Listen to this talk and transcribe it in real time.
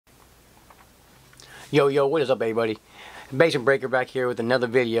Yo, what is up, everybody? Basement Breaker back here with another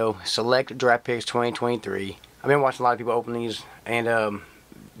video. Select Draft Picks 2023. I've been watching a lot of people open these, and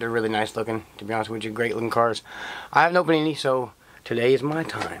they're really nice looking, to be honest with you. Great looking cards. I haven't opened any, so today is my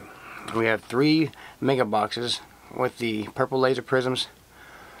time. We have 3 mega boxes with the purple laser prisms.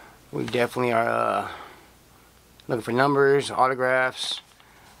 We definitely are looking for numbers, autographs,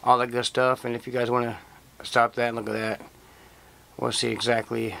 all that good stuff. And if you guys want to stop that and look at that, we'll see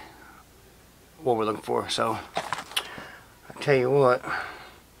exactly what we're looking for. So I tell you what,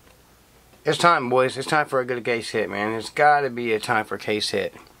 it's time, boys. It's time for a good case hit, man. It's got to be a time for a case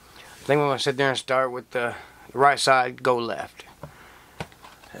hit. I think we're going to sit there and start with the right side, go left.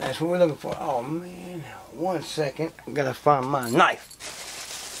 That's what we're looking for. Oh man, 1 second. I gotta find my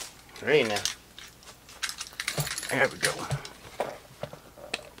knife. Ready now. There we go.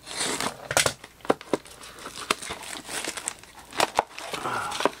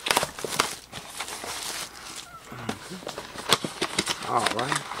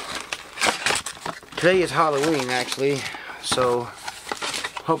 Alright. Today is Halloween, actually, so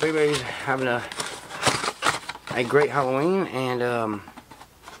hope everybody's having a great Halloween, and hope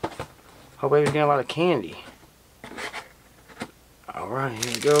everybody's getting a lot of candy. Alright,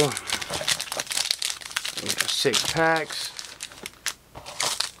 here we go. We got 6 packs.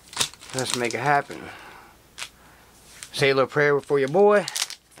 Let's make it happen. Say a little prayer for your boy,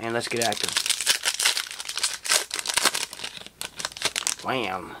 and let's get active.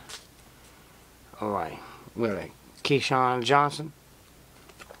 Wham. Alright. We got a Keyshawn Johnson.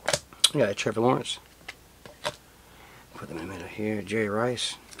 We got a Trevor Lawrence. Put them in the middle here. Jerry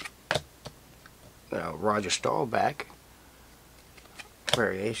Rice. We got a Roger Staubach.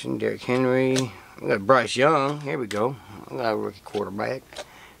 Variation. Derrick Henry. We got Bryce Young. Here we go. We got a rookie quarterback.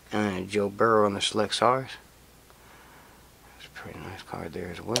 And then Joe Burrow on the select stars. That's a pretty nice card there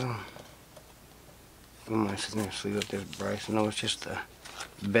as well. I might sit there and sleeve up this Bryce. I know it's just the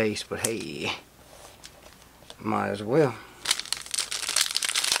base, but hey, might as well.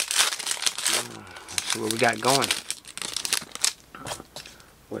 Let's see what we got going.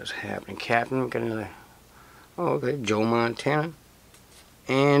 What's happening, Captain? We got another. Oh, okay, Joe Montana.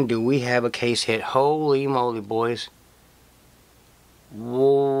 And do we have a case hit? Holy moly, boys!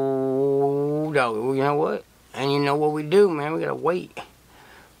 Whoa, no, you know what? And you know what we do, man? We gotta wait.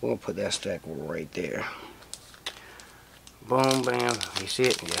 We'll put that stack right there. Boom, bam. You see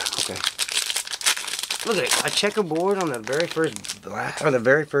it? Yeah, okay. Look at it. A checkerboard on the very first black, or the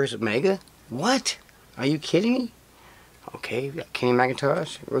very first mega? What? Are you kidding me? Okay, we got Kenny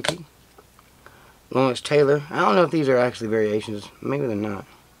McIntosh, rookie. Lawrence Taylor. I don't know if these are actually variations. Maybe they're not.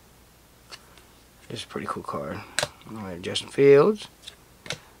 This is a pretty cool card. Alright, Justin Fields.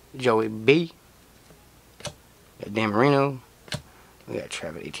 Joey B. Got Dan Marino. We got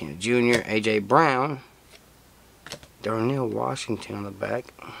Travis Etienne Jr., A.J. Brown, Darnell Washington on the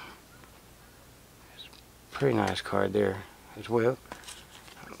back. It's a pretty nice card there as well.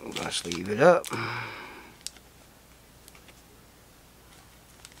 I'm going to sleeve it up.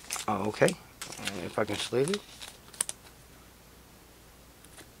 Oh, okay. If I can sleeve it.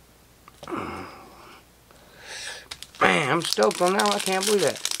 Man, I'm stoked on that one. I can't believe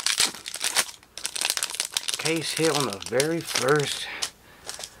that. Case hit on the very first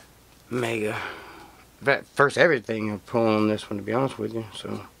mega, first everything I'm pulling on this one, to be honest with you.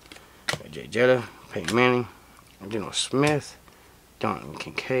 So Jay Jetta, Peyton Manning, Geno Smith, Donovan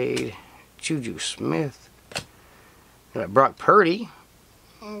Kincaid, Juju Smith, got Brock Purdy.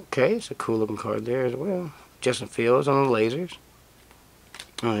 Okay, it's a cool looking card there as well. Justin Fields on the lasers,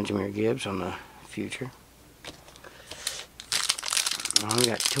 Jahmyr Gibbs on the future. We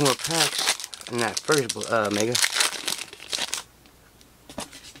got 2 more packs in that first mega.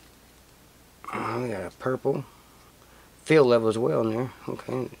 We got a purple field level as well in there.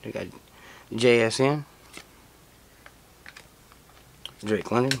 Okay, we got JSN,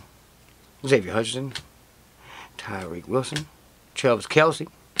 Drake London, Xavier Hutchinson, Tyreek Wilson, Travis Kelce,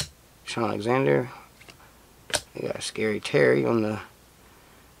 Sean Alexander. We got Scary Terry on the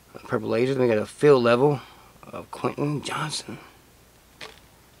purple lasers. We got a field level of Quentin Johnson.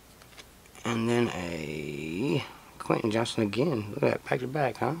 And then a Quentin Johnson again. Look at that, back to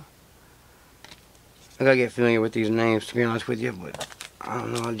back, huh? I gotta get familiar with these names, to be honest with you, but I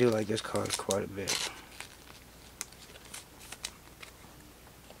don't know, I do like this card quite a bit.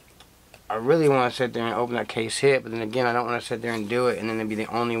 I really want to sit there and open that case hit, but then again, I don't want to sit there and do it, and then it'd be the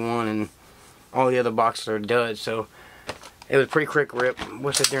only one, and all the other boxes are duds, so it was a pretty quick rip.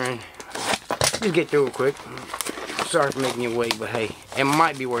 We'll sit there and just get through it quick. Sorry for making you wait, but hey, it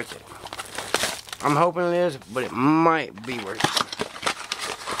might be worth it. I'm hoping it is, but it might be worth it.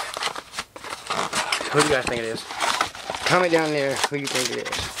 Who do you guys think it is? Comment down there who you think it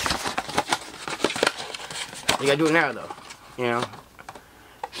is. You gotta do it now, though. You know?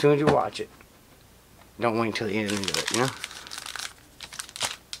 As soon as you watch it. Don't wait until the end and do it, you know?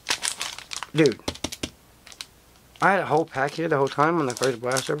 Dude. I had a whole pack here the whole time on the first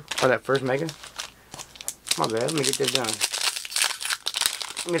blaster. Or that first Mega. My bad, let me get this done.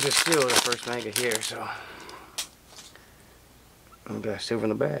 This is still the first Mega here, so. We got silver in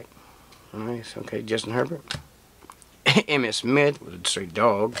the back. Nice, okay, Justin Herbert. Emmitt Smith was a straight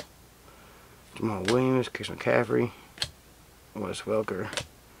dog. Jamal Williams, Chris McCaffrey. Wes Welker.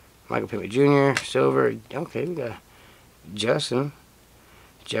 Michael Pittman Jr., silver. Okay, we got Justin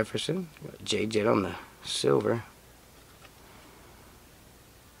Jefferson. J Jet on the silver.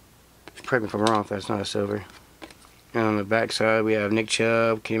 Correct me if I'm wrong if that's not a silver. And on the back side we have Nick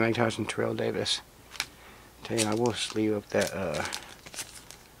Chubb, Kenny McIntosh, and Terrell Davis. Tell you, I will sleeve up that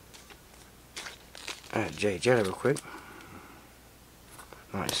J Jet real quick.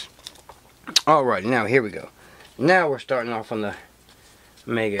 Nice. Alright, now here we go. Now we're starting off on the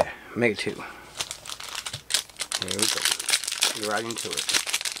Mega 2. Here we go. Get right into it.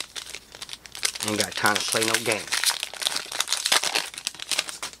 Ain't got time to play no games.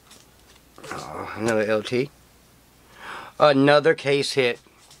 Another LT. Another case hit.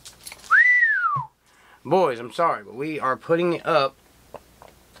 Boys, I'm sorry, but we are putting it up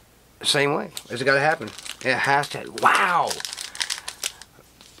the same way. It's got to happen. It has to. Wow!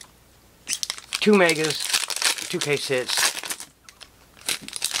 2 Megas, 2 case hits.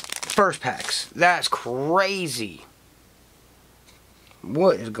 First packs. That's crazy.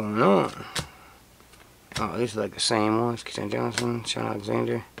 What is going on? Oh, these are like the same ones. Keaton Johnson, Sean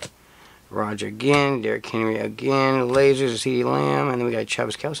Alexander, Roger again, Derrick Henry again, Lasers, CeeDee Lamb, and then we got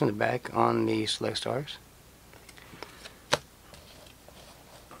Travis Kelce in the back on the Select Stars.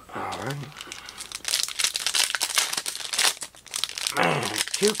 Alright. Man,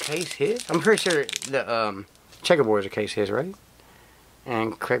 2 case hits? I'm pretty sure the Checkerboards are case hits, right?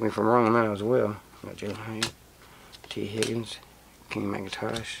 And correct me if I'm wrong on that as well. Got Jalen Hyatt, T. Higgins, Kenny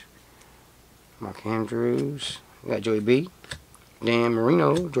McIntosh, Mark Andrews. We got Joey B, Dan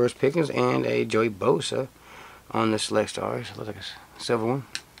Marino, George Pickens, and a Joey Bosa on the Select Stars. Looks like a silver one.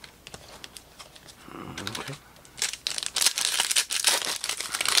 Okay.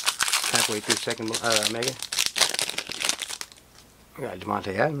 Halfway through second Mega. We got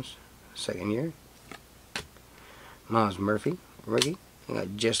Devontae Adams, second year. Miles Murphy, rookie. We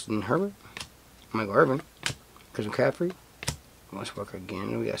got Justin Herbert, Michael Irvin, Chris McCaffrey, Wes Welker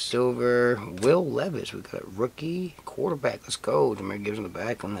again. We got silver, Will Levis. We got a rookie quarterback. Let's go. Jameer Gibbs in the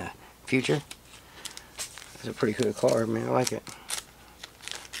back on the future. That's a pretty good card, man. I like it.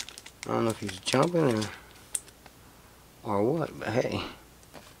 I don't know if he's jumping or what, but hey.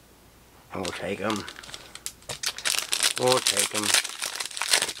 And we'll take him. We'll take him.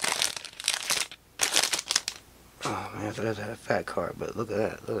 Oh man, I thought that had a fat card, but look at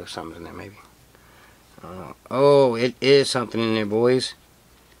that. Look at something in there, maybe. I don't know. Oh, it is something in there, boys.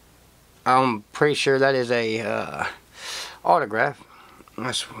 I'm pretty sure that is a autograph.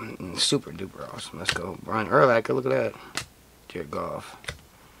 That's super duper awesome. Let's go. Brian Urlacher, look at that. Jared Goff.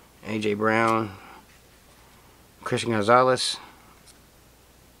 AJ Brown. Christian Gonzalez.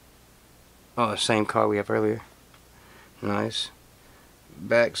 Oh, same card we have earlier. Nice.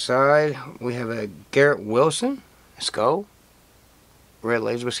 Backside, we have a Garrett Wilson. Let's go. Red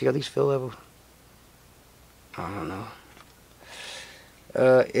Laser. We'll see how these fill level. I don't know.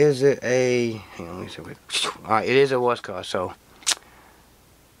 Is it a... Hang on, let me see. Alright, it is a West Coast, so...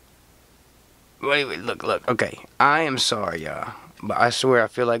 Wait, look. Okay, I am sorry, y'all. But I swear, I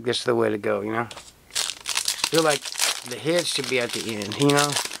feel like this is the way to go, you know? I feel like the hits should be at the end, you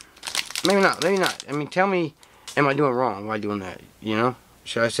know? Maybe not. I mean, tell me, am I doing wrong by doing that, you know?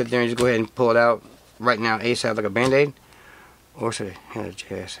 Should I sit there and just go ahead and pull it out right now ASAP like a Band-Aid? Or should I have a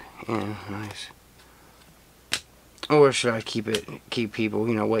JS? Yeah, nice. Or should I keep people,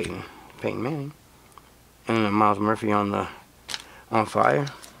 you know, waiting? Peyton Manning. And then Miles Murphy on fire.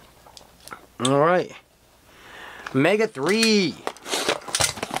 Alright. Mega 3.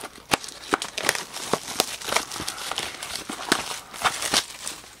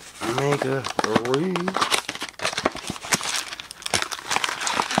 Mega 3.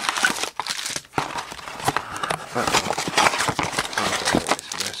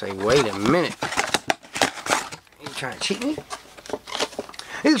 Say, wait a minute. You trying to cheat me?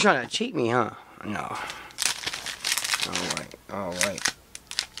 You trying to cheat me, huh? No. Alright.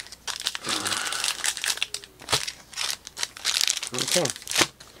 Okay.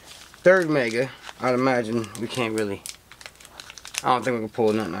 Third Mega. I'd imagine we can't really... I don't think we can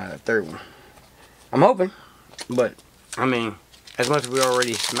pull nothing out of that third one. I'm hoping. But, I mean, as much as we're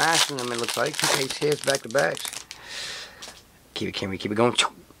already smashing them, it looks like. 2 case hits back to backs. Can we keep it going?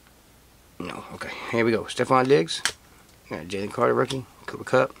 No, okay. Here we go. Stephon Diggs. Got Jalen Carter rookie. Cooper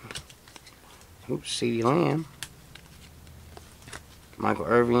Kupp. Oops, CeeDee Lamb. Michael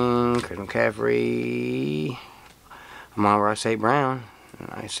Irvin. Chris McCaffrey. Amon-Ra St. Brown.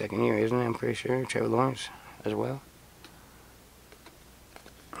 Nice second year, isn't it? I'm pretty sure. Trevor Lawrence as well.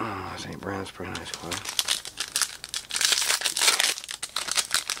 Oh, St. Brown's a pretty nice card.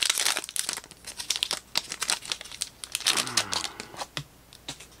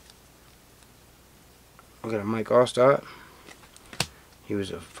 We got a Mike Allstott. He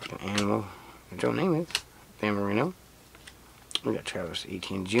was a fucking animal. Don't name it. Dan Marino. We got Travis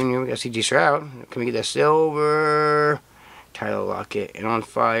Etienne Jr. We got C.J. Stroud. Can we get that silver? Tyler Lockett. And on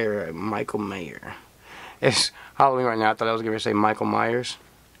fire, Michael Mayer. It's Halloween right now. I thought I was going to say Michael Myers.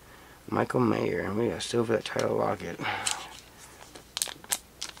 Michael Mayer. And we got silver that Tyler Lockett.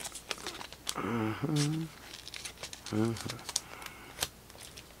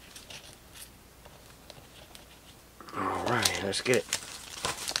 Alright, let's get it.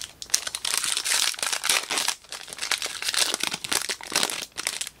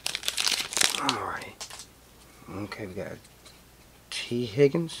 Alright. Okay, we got T.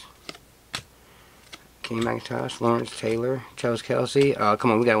 Higgins, Kenny McIntosh, Lawrence Taylor, Charles Kelsey.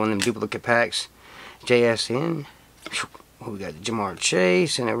 Come on, we got one of them duplicate packs. JSN. We got Jamar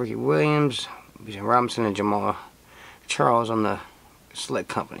Chase and Ricky Williams, Bijan Robinson, and Jamal Charles on the select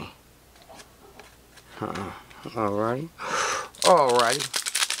company. Alrighty. Alrighty.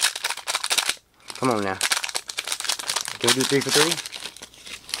 Come on now. Can we do 3 for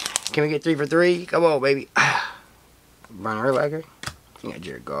 3? Can we get 3 for 3? Come on, baby. Brian Urlacher. You got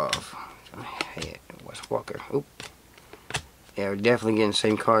Jared Goff. Hey, Wes Walker. Oop. Yeah, we're definitely getting the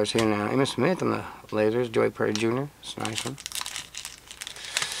same cards here now. Emmitt Smith on the Blazers. Joey Perry Jr. That's a nice one.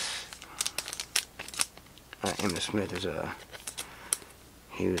 Emmitt Smith is a...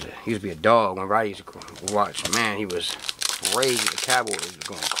 He used to be a dog when I used to watch. Man, he was crazy. The Cowboys was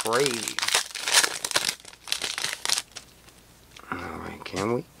going crazy. Alright,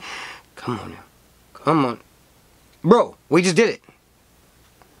 can we? Come on now. Come on. Bro, we just did it.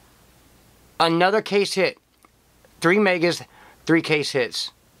 Another case hit. 3 megas, 3 case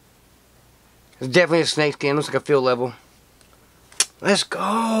hits. It's definitely a snakeskin. Looks like a field level. Let's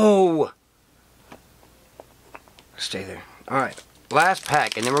go. Stay there. Alright. Last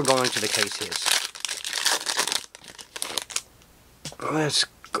pack, and then we're going to the case hits. Let's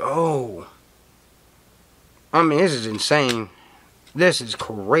go. I mean, this is insane. This is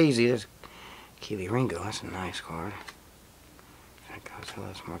crazy. This Keely Ringo, that's a nice card.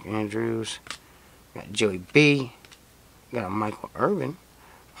 That's Mark Andrews. Got Joey B. Got a Michael Irvin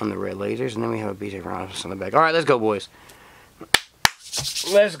on the red lasers, and then we have a BJ Robinson on the back. All right, let's go, boys.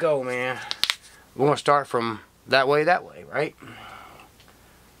 Let's go, man. We're gonna start from that way, right?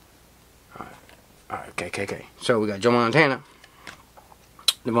 Alright, okay. So we got Joe Montana,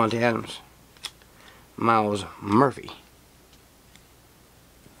 Devontae Adams, Miles Murphy.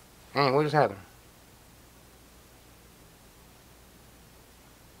 Dang, what just happened?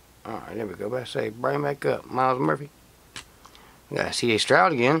 Alright, there we go. Let's say, bring him back up. Miles Murphy. We got C.J.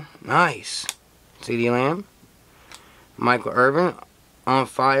 Stroud again. Nice. CeeDee Lamb. Michael Irvin. On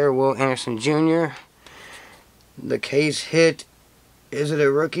fire, Will Anderson Jr. The case hit. Is it a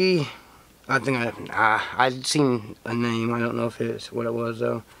rookie? I think I'd seen a name. I don't know if it's what it was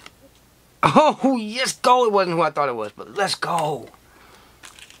though. Oh, yes, go! It wasn't who I thought it was, but let's go.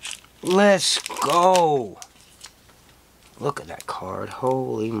 Let's go. Look at that card.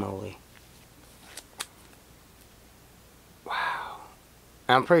 Holy moly. Wow.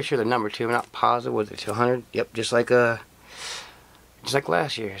 I'm pretty sure the number 2, I'm not positive, was it 200? Yep, just like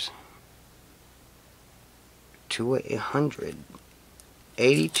last year's. 2/100.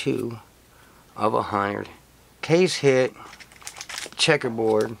 82 of 100. Case hit.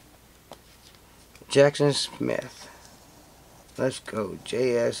 Checkerboard. Jackson Smith. Let's go.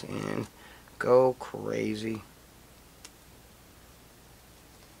 JSN. Go crazy.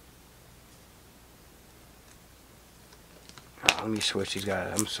 Oh, let me switch these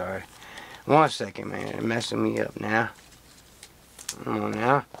guys. I'm sorry. 1 second, man. They're messing me up now. Come on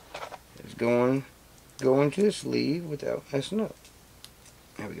now. It's going to the sleeve without messing up.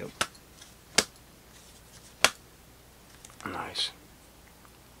 There we go. Nice.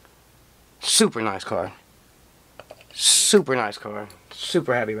 Super nice card. Super nice card.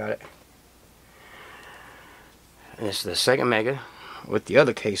 Super happy about it. And it's the second mega with the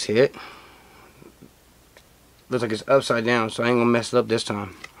other case hit. Looks like it's upside down, so I ain't gonna mess it up this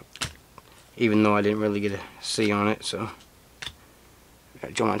time. even though I didn't really get a C on it. So,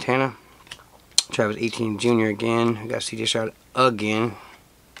 got Joe Montana, Travis 18 Jr. again. I got CJ Stroud again.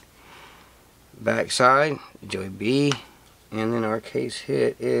 Backside, Joey B. And then our case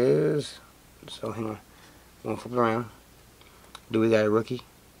hit is, so hang on, one flip it around. Do we got a rookie?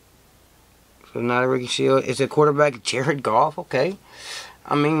 So not a rookie shield. It's a quarterback, Jared Goff. Okay.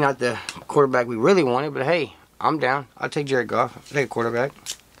 I mean, not the quarterback we really wanted, but hey, I'm down. I'll take Jared Goff. I'll take a quarterback.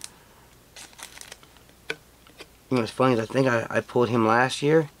 You know what's funny is I think I pulled him last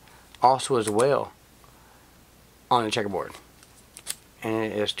year also as well on the checkerboard.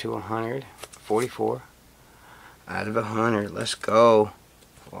 And it is to 144 out of 100. Let's go.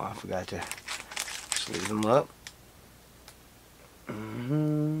 Oh, I forgot to sleeve them up.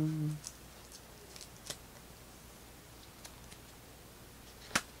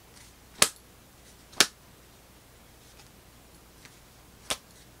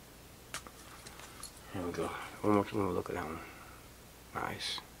 There we go. One more look at that one.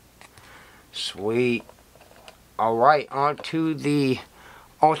 Nice. Sweet. Alright, on to the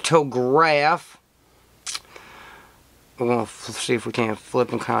autograph. We're going to see if we can flip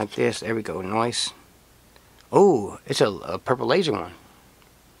them kind of like this. There we go. Nice. Oh, it's a purple laser one.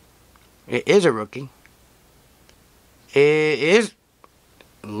 It is a rookie. It is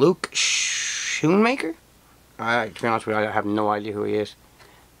Luke Schoonmaker. To be honest with you, I have no idea who he is.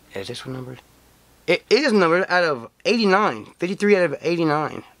 Is this one numbered? It is numbered out of 89. 53 out of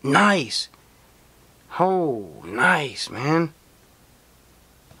 89. Nice. Oh, nice, man.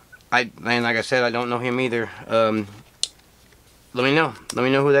 And like I said, I don't know him either. Let me know. Let me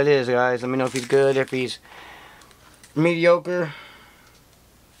know who that is, guys. Let me know if he's good, if he's mediocre.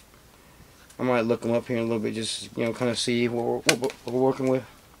 I might look him up here in a little bit, just, you know, kind of see what we're working with.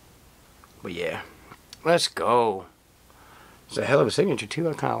 But yeah, let's go. It's a hell of a signature too.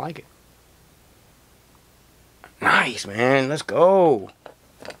 I kind of like it. Nice, man. Let's go.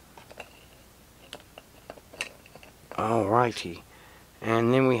 Alrighty.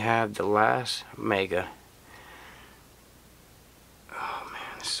 And then we have the last Mega. Oh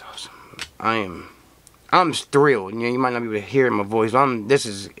man, this is awesome. I'm thrilled. You know, you might not be able to hear it in my voice, but this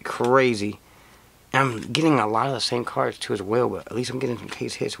is crazy. I'm getting a lot of the same cards too as well, but at least I'm getting some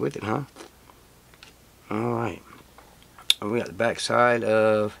case hits with it, huh? Alright. We got the back side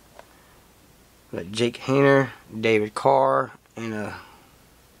of Jake Hayner, David Carr, and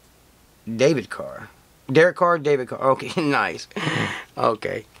David Carr. Derek Carr, David Carr. Okay, nice.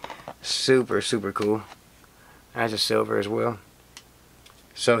 Okay. Super, super cool. That's a silver as well.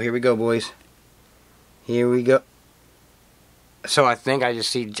 So here we go, boys. Here we go. So I think I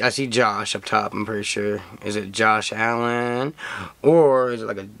see Josh up top, I'm pretty sure. Is it Josh Allen? Or is it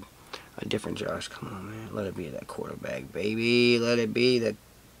like a different Josh? Come on, man. Let it be that quarterback, baby. Let it be that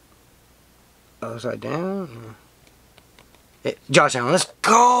upside down. Josh Allen, let's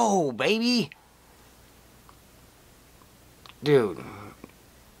go, baby. Dude.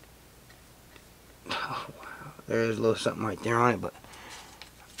 Oh, wow. There's a little something right there on it, but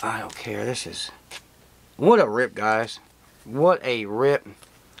I don't care. This is... What a rip, guys. What a rip.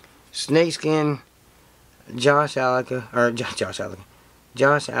 Snakeskin, Josh Allen.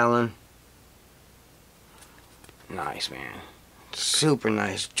 Josh Allen. Nice, man. Super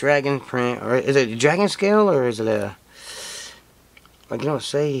nice. Dragon print. Or is it a dragon scale, or is it a... Like, you don't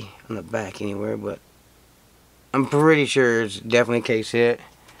say on the back anywhere, but I'm pretty sure it's definitely a case hit.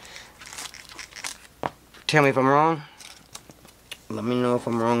 Tell me if I'm wrong. Let me know if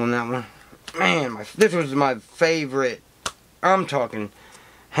I'm wrong on that one. Man, this was my favorite. I'm talking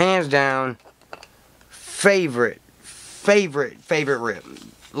hands down favorite rip.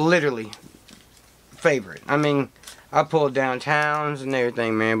 Literally favorite. I mean, I pulled downtowns and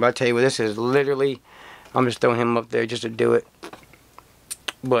everything, man, but I tell you what, this is literally, I'm just throwing him up there just to do it.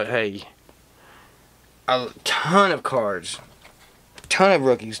 But hey, a ton of cards, ton of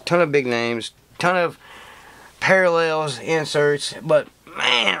rookies, ton of big names, ton of parallels, inserts. But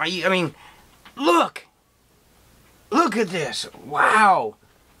man, I mean, look at this. Wow.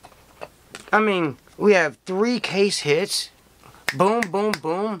 I mean, we have 3 case hits. Boom, boom,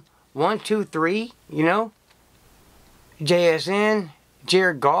 boom. 1, 2, 3. You know, JSN,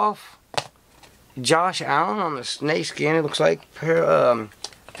 Jared Goff, Josh Allen on the snakeskin. It looks like field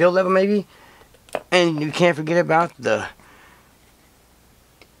level maybe. And you can't forget about the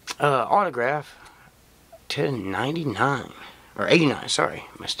autograph to 99 or 89. Sorry,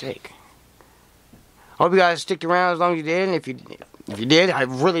 mistake. I hope you guys stick around as long as you did. And if you did, I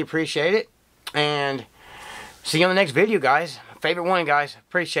really appreciate it. And see you on the next video, guys. Favorite one, guys.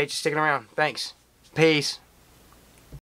 Appreciate you sticking around. Thanks. Peace.